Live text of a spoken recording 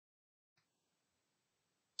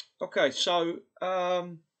Okay, so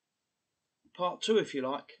part two, if you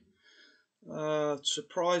like.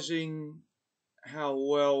 Surprising how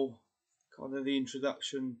well kind of the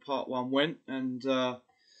introduction part one went, and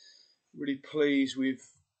really pleased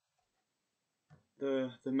with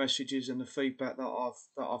the messages and the feedback that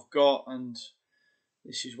I've got, and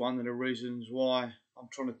this is one of the reasons why I'm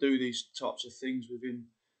trying to do these types of things within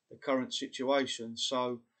the current situation.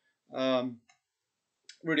 So,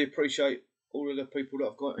 really appreciate all of the people that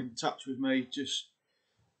have got in touch with me, just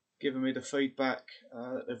giving me the feedback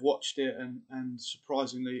that they've watched it, and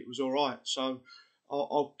surprisingly it was all right. So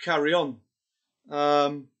I'll carry on.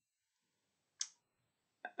 And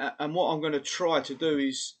what I'm going to try to do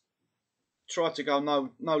is try to go no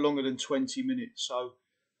longer than 20 minutes. So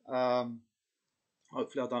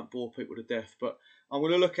hopefully I don't bore people to death. But I'm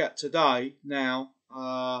going to look at today now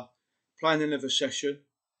planning of a session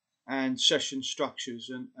and session structures,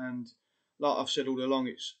 and like I've said all along,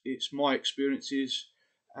 it's my experiences,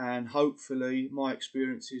 and hopefully my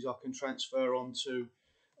experiences I can transfer onto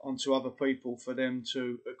other people for them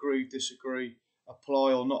to agree, disagree,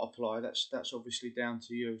 apply or not apply. That's obviously down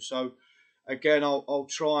to you. So again, I'll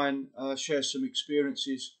try and share some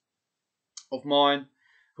experiences of mine,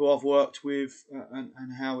 who I've worked with,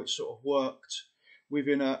 and how it sort of worked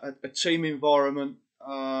within a team environment,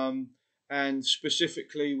 and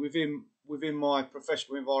specifically within my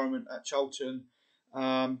professional environment at Charlton,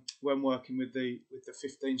 when working with the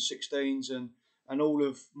 15s, 16s, and all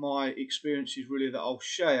of my experiences really that I'll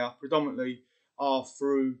share predominantly are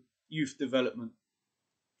through youth development,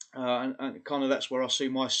 and kind of that's where I see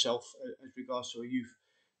myself as regards to a youth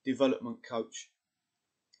development coach.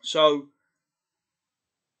 So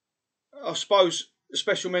I suppose a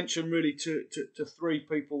special mention really to three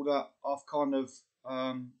people that I've kind of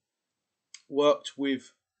worked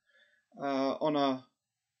with on a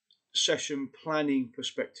session planning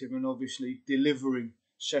perspective, and obviously delivering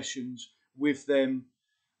sessions with them,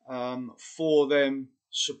 for them,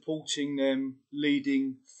 supporting them,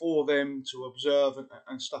 leading for them to observe,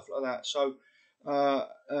 and stuff like that. So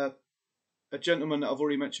a gentleman that I've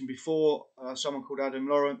already mentioned before, someone called Adam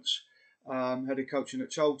Lawrence, head of coaching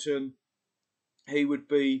at Charlton. He would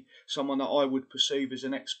be someone that I would perceive as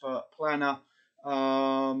an expert planner,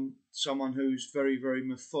 someone who's very, very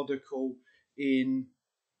methodical in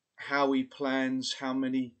how he plans, how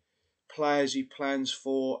many players he plans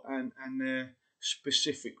for, and their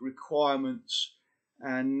specific requirements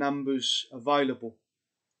and numbers available,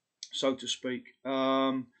 so to speak.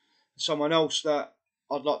 Someone else that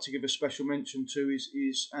I'd like to give a special mention to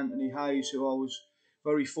is Anthony Hayes, who I was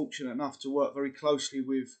very fortunate enough to work very closely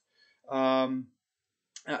with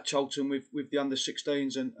at Charlton with the under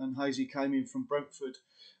 16s, and Hazy came in from Brentford.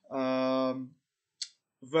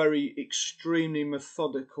 Very extremely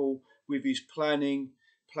methodical with his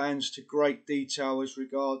plans to great detail as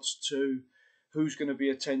regards to who's going to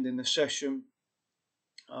be attending the session,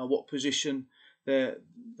 what position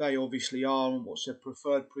they obviously are, and what's their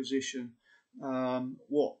preferred position,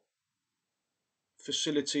 what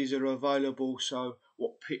facilities are available, so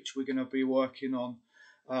what pitch we're going to be working on.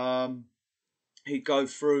 He'd go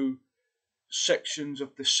through sections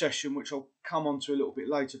of the session, which I'll come on to a little bit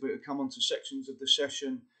later, but it'll come on to sections of the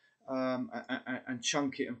session, and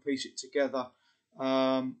chunk it and piece it together,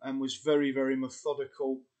 and was very, very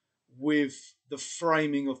methodical with the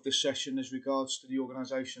framing of the session as regards to the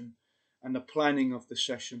organisation and the planning of the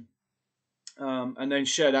session, and then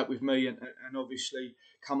share that with me, and obviously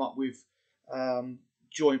come up with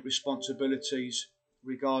joint responsibilities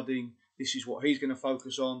regarding this is what he's going to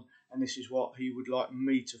focus on, and this is what he would like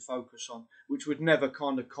me to focus on, which would never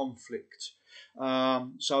kind of conflict.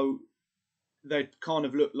 So they'd kind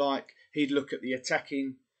of look like he'd look at the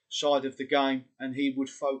attacking side of the game, and he would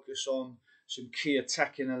focus on some key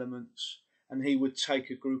attacking elements, and he would take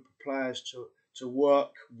a group of players to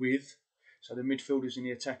work with, so the midfielders and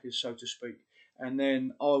the attackers, so to speak, and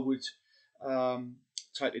then I would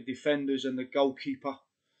take the defenders and the goalkeeper,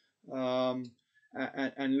 and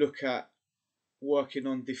look at working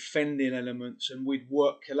on defending elements, and we'd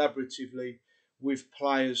work collaboratively with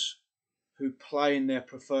players who play in their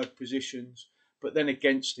preferred positions, but then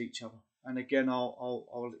against each other. And again,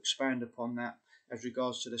 I'll expand upon that as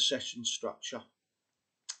regards to the session structure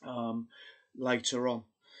later on.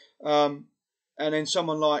 And then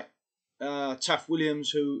someone like Taff Williams,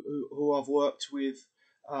 who I've worked with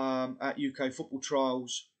at UK football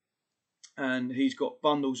trials, and he's got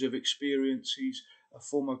bundles of experience. He's a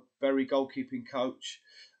former Bury goalkeeping coach,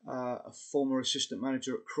 a former assistant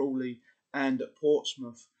manager at Crawley and at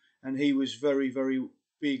Portsmouth, and he was very, very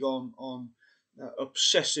big on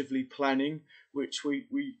obsessively planning, which we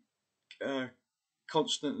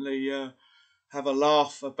constantly have a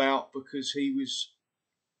laugh about, because he was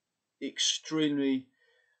extremely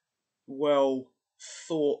well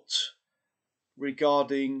thought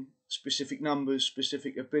regarding specific numbers,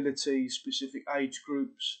 specific abilities, specific age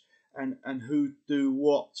groups, and who do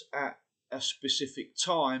what at a specific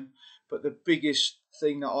time. But the biggest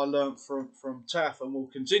thing that I learned from Taff, and will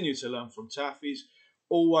continue to learn from Taff, is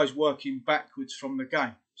always working backwards from the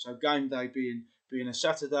game. So game day being a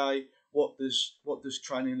Saturday, what does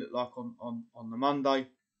training look like on the Monday,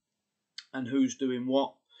 and who's doing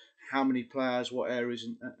what, how many players, what areas,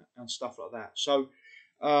 and stuff like that. So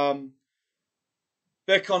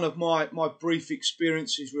they're kind of my brief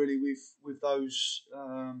experiences really with those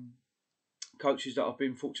coaches that I've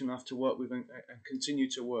been fortunate enough to work with and continue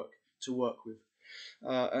to work with,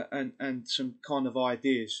 and some kind of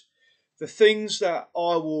ideas. The things that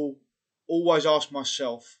I will always ask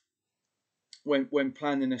myself when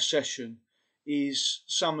planning a session is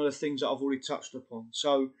some of the things that I've already touched upon.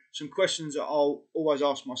 So some questions that I'll always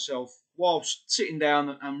ask myself whilst sitting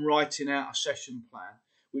down and writing out a session plan,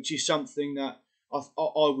 which is something that I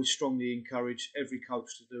would strongly encourage every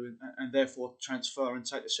coach to do, and therefore transfer and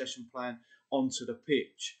take the session plan onto the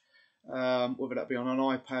pitch, whether that be on an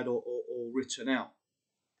iPad or written out.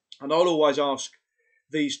 And I'll always ask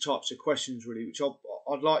these types of questions really, which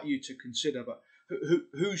I'd like you to consider. But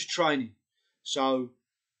who's training? So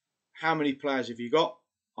how many players have you got?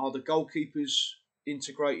 Are the goalkeepers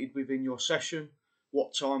integrated within your session?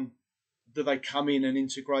 What time do they come in and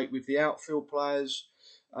integrate with the outfield players?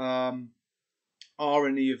 Are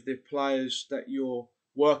any of the players that you're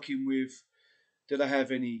working with, do they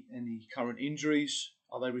have any current injuries?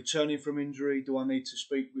 Are they returning from injury? Do I need to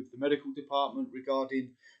speak with the medical department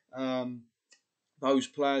regarding those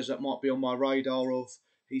players that might be on my radar of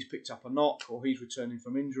he's picked up a knock or he's returning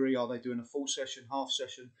from injury? Are they doing a full session, half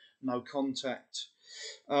session, no contact?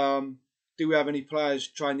 Do we have any players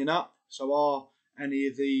training up? So are any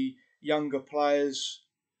of the younger players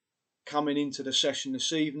coming into the session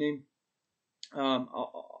this evening?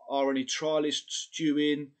 Are any trialists due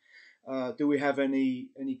in? Do we have any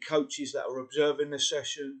coaches that are observing the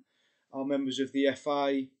session? Are members of the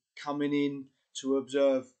FA coming in to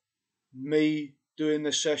observe me doing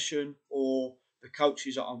the session, or the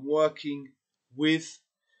coaches that I'm working with,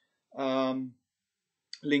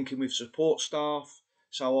 linking with support staff?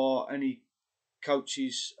 So are any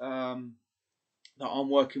coaches that I'm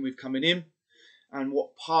working with coming in, and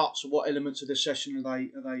what parts or what elements of the session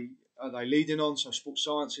are they leading on? So sports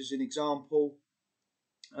science is an example.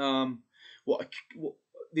 What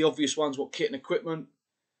the obvious ones? What kit and equipment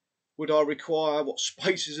would I require? What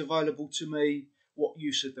space is available to me? What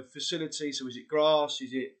use of the facility? So is it grass?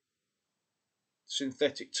 Is it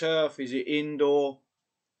synthetic turf? Is it indoor?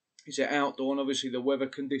 Is it outdoor? And obviously the weather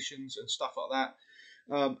conditions and stuff like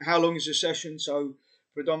that. How long is the session? So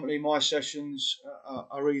predominantly my sessions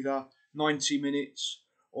are either 90 minutes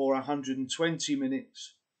or 120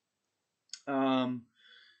 minutes.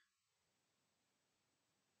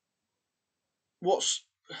 What's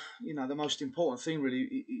the most important thing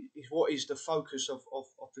really is what is the focus of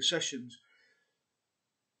the sessions?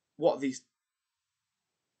 What are these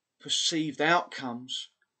perceived outcomes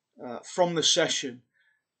from the session,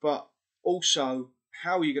 but also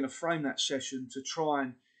how are you going to frame that session to try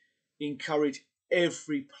and encourage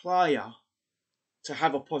every player to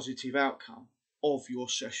have a positive outcome of your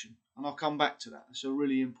session? And I'll come back to that. It's a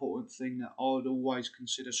really important thing that I would always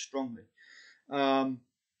consider strongly.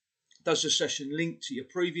 Does the session link to your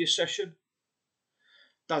previous session?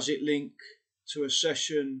 Does it link to a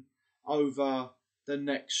session over the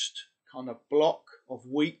next kind of block of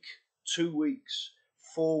week, 2 weeks,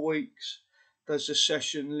 4 weeks? Does the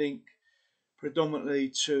session link predominantly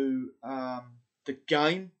to the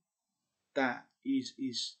game that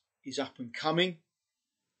is up and coming?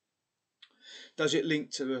 Does it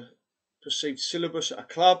link to the perceived syllabus at a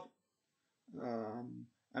club?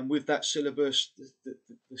 And with that syllabus,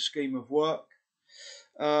 the scheme of work.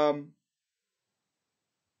 And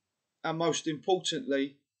most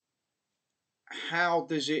importantly, how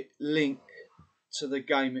does it link to the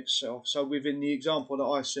game itself? So within the example that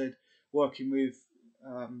I said, working with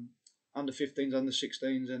under 15s, under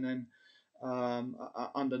 16s, and then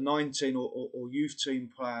under 19 or youth team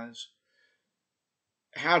players,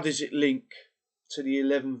 how does it link to the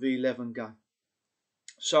 11v11 game?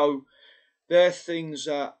 So they're things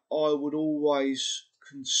that I would always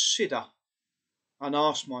consider and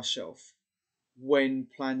ask myself when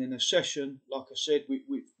planning a session, like I said,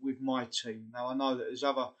 with my team. Now, I know that there's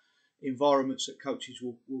other environments that coaches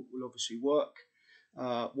will obviously work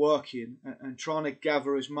in, and trying to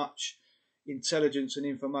gather as much intelligence and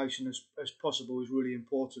information as possible is really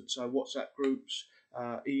important. So WhatsApp groups,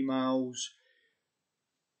 emails,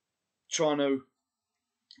 trying to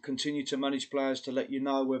continue to manage players to let you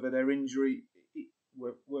know whether they're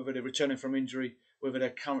whether they're returning from injury, whether they're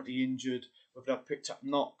currently injured, whether they've picked up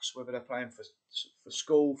knocks, whether they're playing for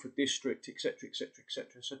school, for district, etc., etc.,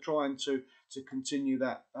 etc. So trying to continue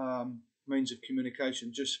that means of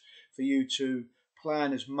communication, just for you to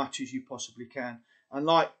plan as much as you possibly can. And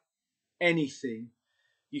like anything,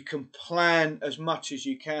 you can plan as much as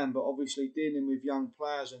you can, but obviously dealing with young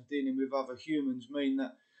players and dealing with other humans mean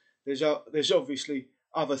that there's obviously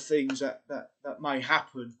other things that may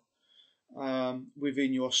happen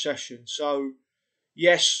within your session. So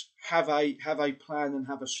yes, have a plan and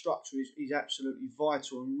have a structure is absolutely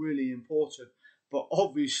vital and really important. But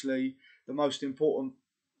obviously, the most important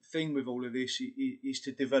thing with all of this is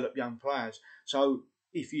to develop young players. So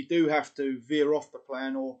if you do have to veer off the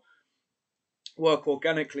plan or work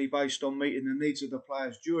organically based on meeting the needs of the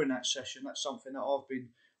players during that session, that's something that I've been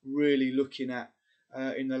really looking at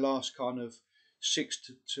in the last kind of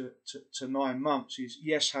 6 to 9 months. Is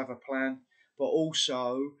yes, have a plan, but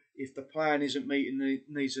also if the plan isn't meeting the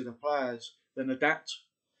needs of the players, then adapt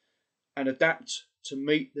to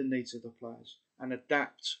meet the needs of the players and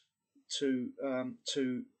adapt to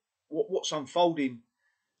what's unfolding.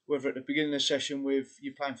 Whether at the beginning of the session with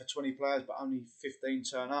you playing for 20 players but only 15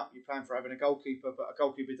 turn up, you're playing for having a goalkeeper but a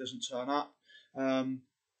goalkeeper doesn't turn up.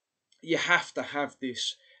 You have to have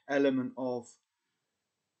this element of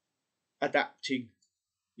adapting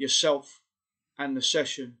yourself and the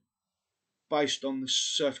session based on the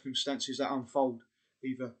circumstances that unfold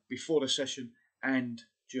either before the session and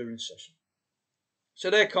during the session. So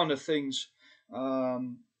they're kind of things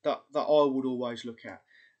that I would always look at.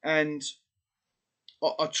 And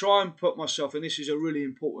I try and put myself, and this is a really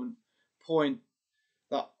important point,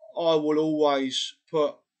 that I will always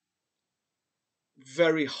put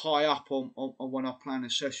very high up on when I plan a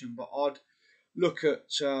session. But I'd look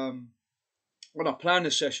at, when I plan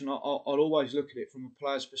a session, I'll always look at it from a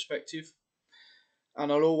player's perspective.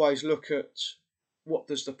 And I'll always look at what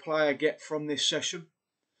does the player get from this session.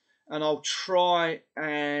 And I'll try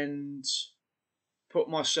and put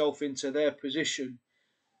myself into their position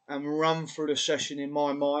and run through the session in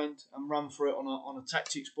my mind and run through it on a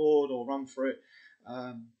tactics board or run through it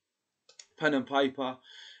pen and paper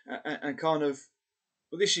and kind of,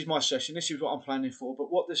 well, this is my session, this is what I'm planning for,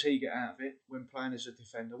 but what does he get out of it when playing as a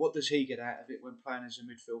defender? What does he get out of it when playing as a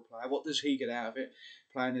midfield player? What does he get out of it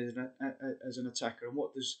playing as an attacker? And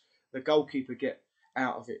what does the goalkeeper get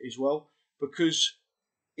out of it as well? Because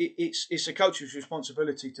it's a coach's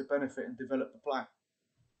responsibility to benefit and develop the player.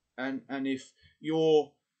 And if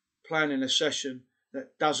you're planning a session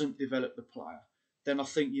that doesn't develop the player, then I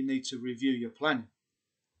think you need to review your planning.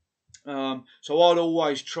 So I'd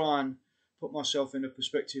always try and put myself in a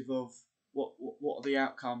perspective of what are the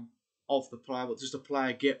outcome of the player, what does the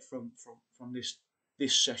player get from this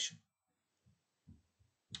session.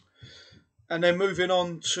 And then moving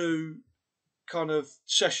on to kind of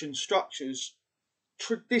session structures,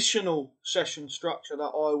 traditional session structure that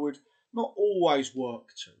I would not always work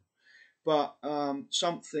to, but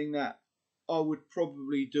something that I would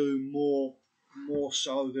probably do more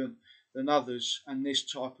so than others, and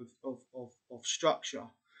this type of structure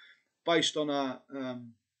based on a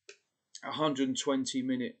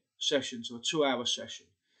 120-minute session, so a 2-hour session,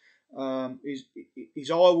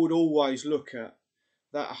 is I would always look at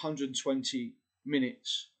that 120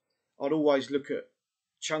 minutes. I'd always look at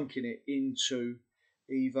chunking it into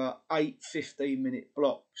either 8 15-minute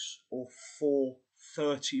blocks or 4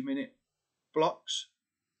 30-minute blocks.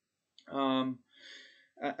 And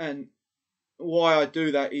why I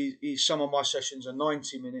do that is some of my sessions are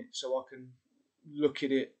 90 minutes, so I can look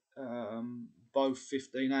at it both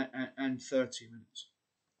 15 and 30 minutes.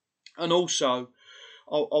 And also,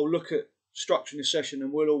 I'll look at structuring the session,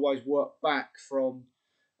 and we'll always work back from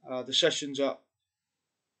the sessions that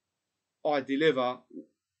I deliver.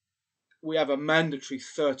 We have a mandatory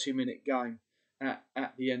 30-minute game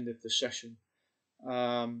at the end of the session.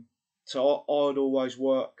 So I'd always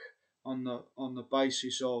work on the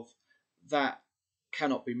basis of that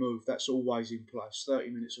cannot be moved. That's always in place.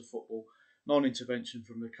 30 minutes of football, non-intervention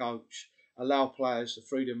from the coach, allow players the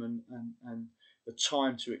freedom and the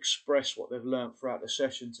time to express what they've learnt throughout the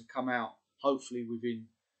session to come out, hopefully within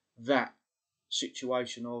that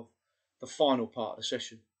situation of the final part of the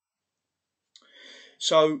session.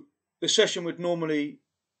 So the session would normally,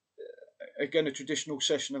 again, a traditional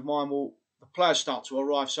session of mine, the players start to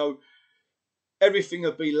arrive. So everything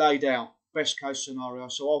will be laid out, best case scenario.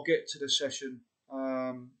 So I'll get to the session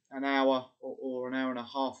an hour or an hour and a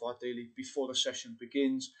half, ideally, before the session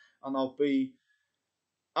begins, and I'll be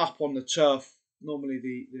up on the turf. Normally,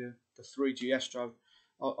 the 3G Astro,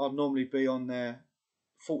 I'll normally be on there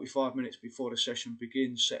 45 minutes before the session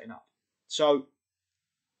begins, setting up. So,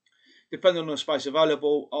 depending on the space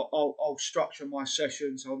available, I'll structure my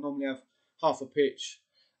sessions. I'll normally have half a pitch.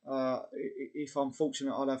 If I'm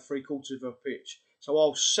fortunate, I'll have 3/4 of a pitch. So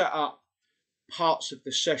I'll set up parts of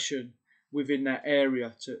the session within that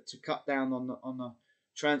area to cut down on the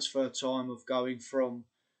transfer time of going from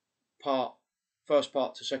first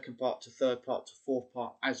part to second part to third part to fourth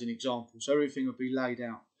part, as an example. So everything will be laid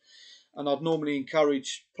out, and I'd normally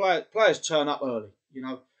encourage players turn up early.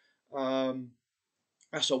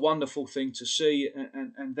 That's a wonderful thing to see,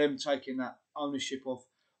 and them taking that ownership of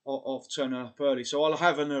turning up early. So I'll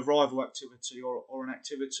have an arrival activity or an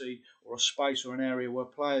activity or a space or an area where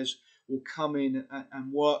players will come in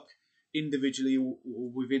and work individually or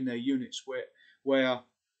within their units, where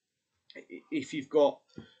if you've got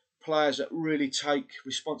players that really take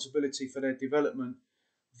responsibility for their development,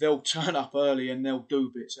 they'll turn up early and they'll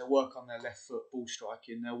do bits. They'll work on their left foot ball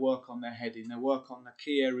striking, they'll work on their heading, they'll work on the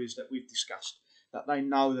key areas that we've discussed, that they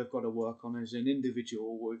know they've got to work on as an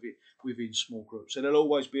individual or within small groups. So there'll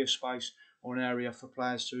always be a space or an area for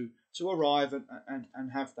players to arrive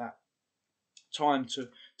and have that time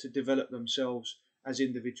to develop themselves as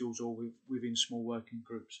individuals or within small working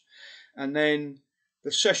groups. And then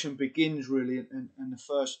the session begins really, and the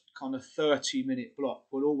first kind of 30-minute block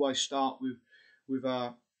will always start with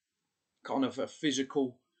a kind of a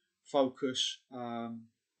physical focus,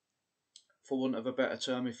 for want of a better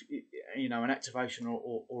term, if an activation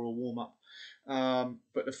or a warm up.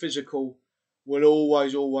 But the physical will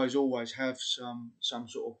always have some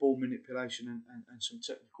sort of ball manipulation and some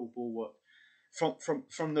technical ball work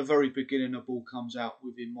from the very beginning. The ball comes out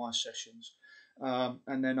within my sessions,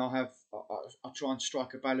 and then I try and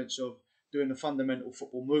strike a balance of doing the fundamental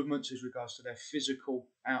football movements as regards to their physical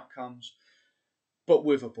outcomes, but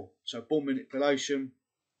with a ball. So ball manipulation,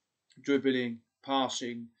 dribbling,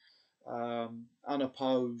 passing,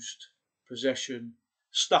 unopposed possession,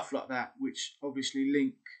 stuff like that, which obviously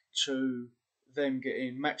link to them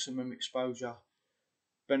getting maximum exposure,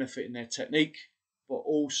 benefiting their technique, but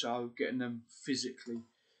also getting them physically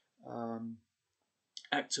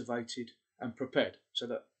activated and prepared, so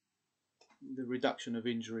that the reduction of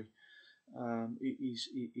injury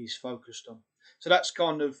is focused on. So that's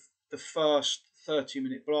kind of the first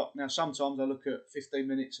 30-minute block. Now, sometimes I look at 15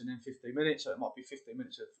 minutes and then 15 minutes, so it might be 15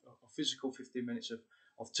 minutes of physical, 15 minutes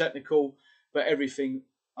of technical, but everything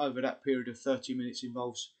over that period of 30 minutes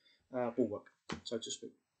involves ball work, so to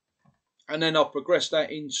speak. And then I'll progress that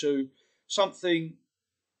into something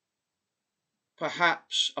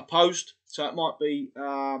perhaps opposed. So it might be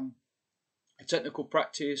a technical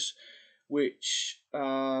practice which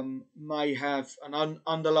may have an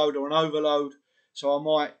underload or an overload. So I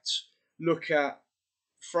might look at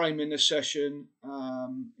framing the session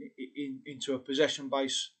into a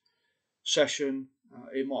possession-based session.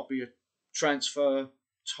 It might be a transfer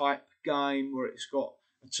type game where it's got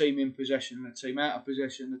a team in possession and a team out of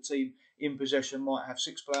possession. The team in possession might have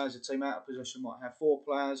 6 players, the team out of possession might have 4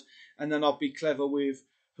 players, and then I'll be clever with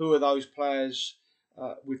who are those players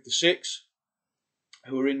with the 6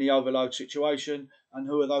 who are in the overload situation, and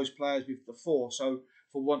who are those players with the 4. So,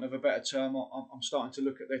 for want of a better term, I'm starting to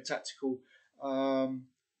look at their tactical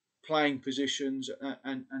playing positions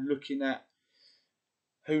and looking at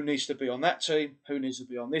who needs to be on that team, who needs to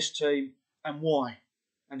be on this team, and why,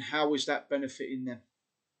 and how is that benefiting them.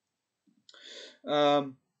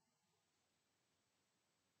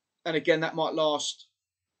 And again, that might last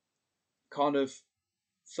kind of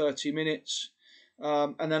 30 minutes.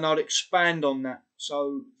 And then I'd expand on that.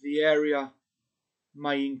 So the area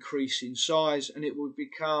may increase in size and it would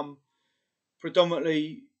become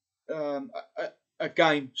predominantly a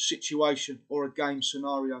game situation or a game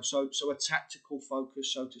scenario. So a tactical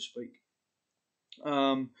focus, so to speak.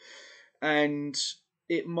 And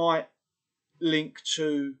it might link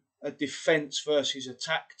to a defence versus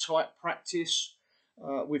attack type practice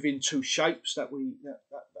within 2 shapes that we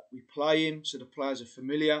play in, so the players are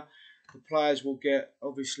familiar. The players will get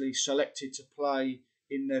obviously selected to play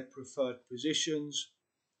in their preferred positions,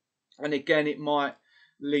 and again it might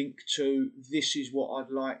link to this is what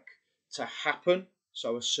I'd like to happen,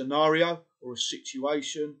 so a scenario or a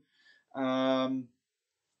situation,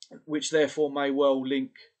 which therefore may well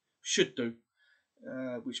link,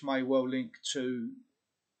 which may well link to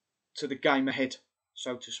the game ahead,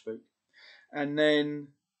 so to speak. And then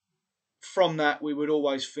from that, we would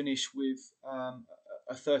always finish with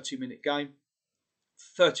a 30-minute game.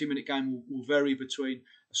 30-minute game will vary between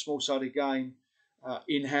small-sided game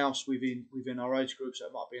in-house within our age group. So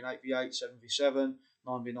it might be an 8v8, 7v7,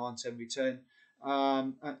 9v9,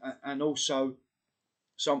 10v10, and also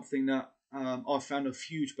something that I found of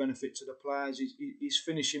huge benefit to the players is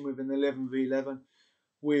finishing with an 11v11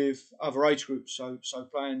 with other age groups. So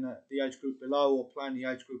playing the age group below or playing the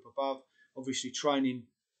age group above. Obviously, training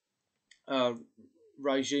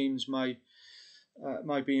regimes may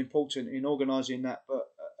be important in organising that, but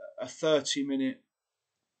a 30-minute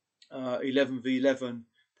 11v11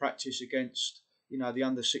 practice against the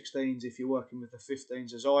under 16s, if you're working with the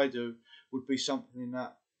 15s as I do, would be something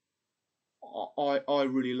that I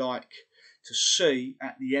really like to see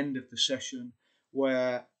at the end of the session,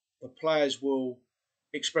 where the players will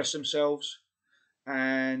express themselves,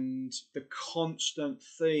 and the constant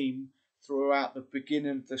theme throughout the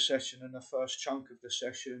beginning of the session and the first chunk of the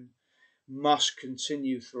session must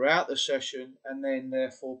continue throughout the session and then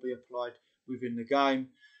therefore be applied within the game.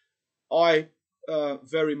 I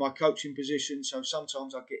vary my coaching position, so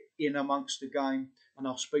sometimes I get in amongst the game and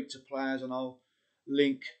I'll speak to players and I'll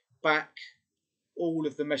link back all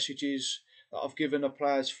of the messages that I've given the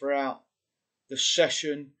players throughout the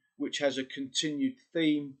session, which has a continued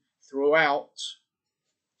theme throughout,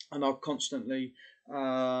 and I'll constantly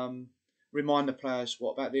remind the players,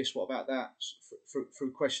 what about this, what about that,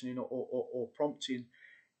 through questioning or prompting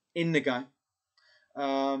in the game.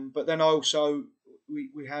 But then also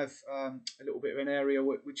we have a little bit of an area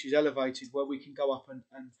which is elevated, where we can go up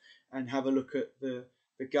and have a look at the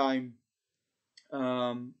game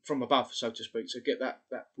from above, so to speak, so get that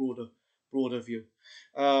broader view.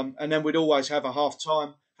 And then we'd always have a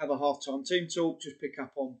half-time team talk, just pick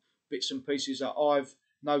up on bits and pieces that I've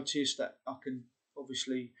noticed that I can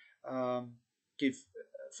obviously give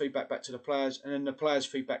feedback back to the players, and then the players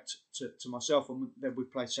feedback to myself, and then we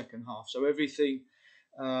play second half. So everything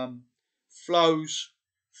flows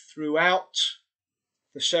throughout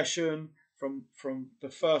the session from the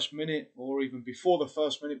first minute, or even before the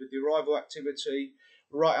first minute with the arrival activity,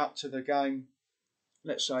 right up to the game.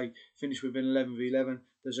 Let's say finish with an 11v11.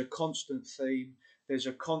 There's a constant theme. There's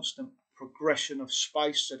a constant progression of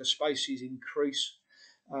space, so the spaces increase,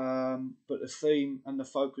 but the theme and the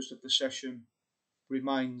focus of the session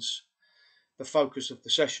remains the focus of the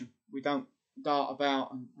session. We don't dart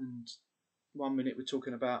about and 1 minute we're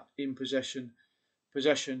talking about in possession,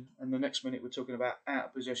 and the next minute we're talking about out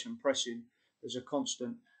of possession, pressing. There's a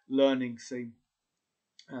constant learning theme,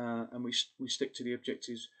 and we stick to the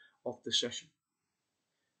objectives of the session.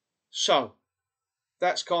 So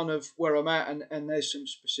that's kind of where I'm at, and there's some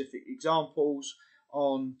specific examples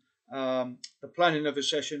on the planning of a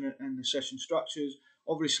session and the session structures.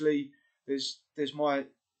 Obviously, there's my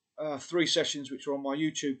 3 sessions which are on my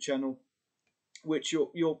YouTube channel, which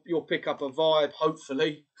you'll pick up a vibe,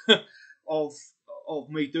 hopefully, of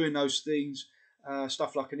me doing those things,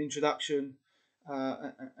 stuff like an introduction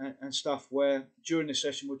and stuff where during the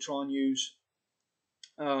session we'll try and use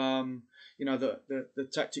the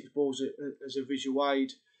tactics balls as a visual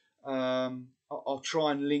aid. I'll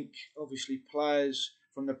try and link obviously players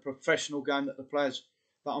from the professional game that the players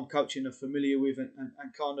that I'm coaching are familiar with,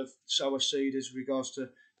 and kind of sow a seed as regards to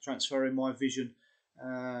transferring my vision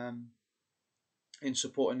in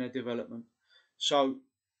supporting their development. So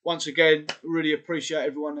once again, really appreciate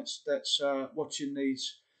everyone that's watching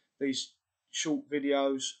these short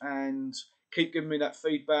videos, and keep giving me that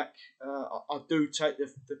feedback. I do take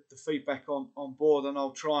the feedback on board, and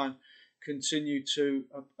I'll try and continue to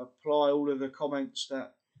apply all of the comments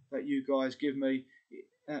that you guys give me,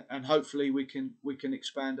 and hopefully we can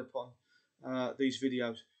expand upon these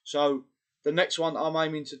videos. So the next one I'm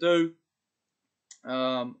aiming to do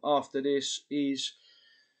after this is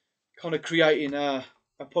kind of creating a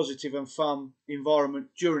positive and fun environment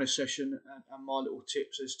during a session, and my little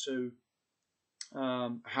tips as to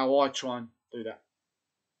how I try and do that.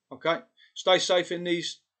 Okay, stay safe in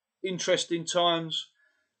these interesting times,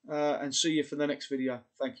 and see you for the next video.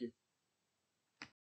 Thank you.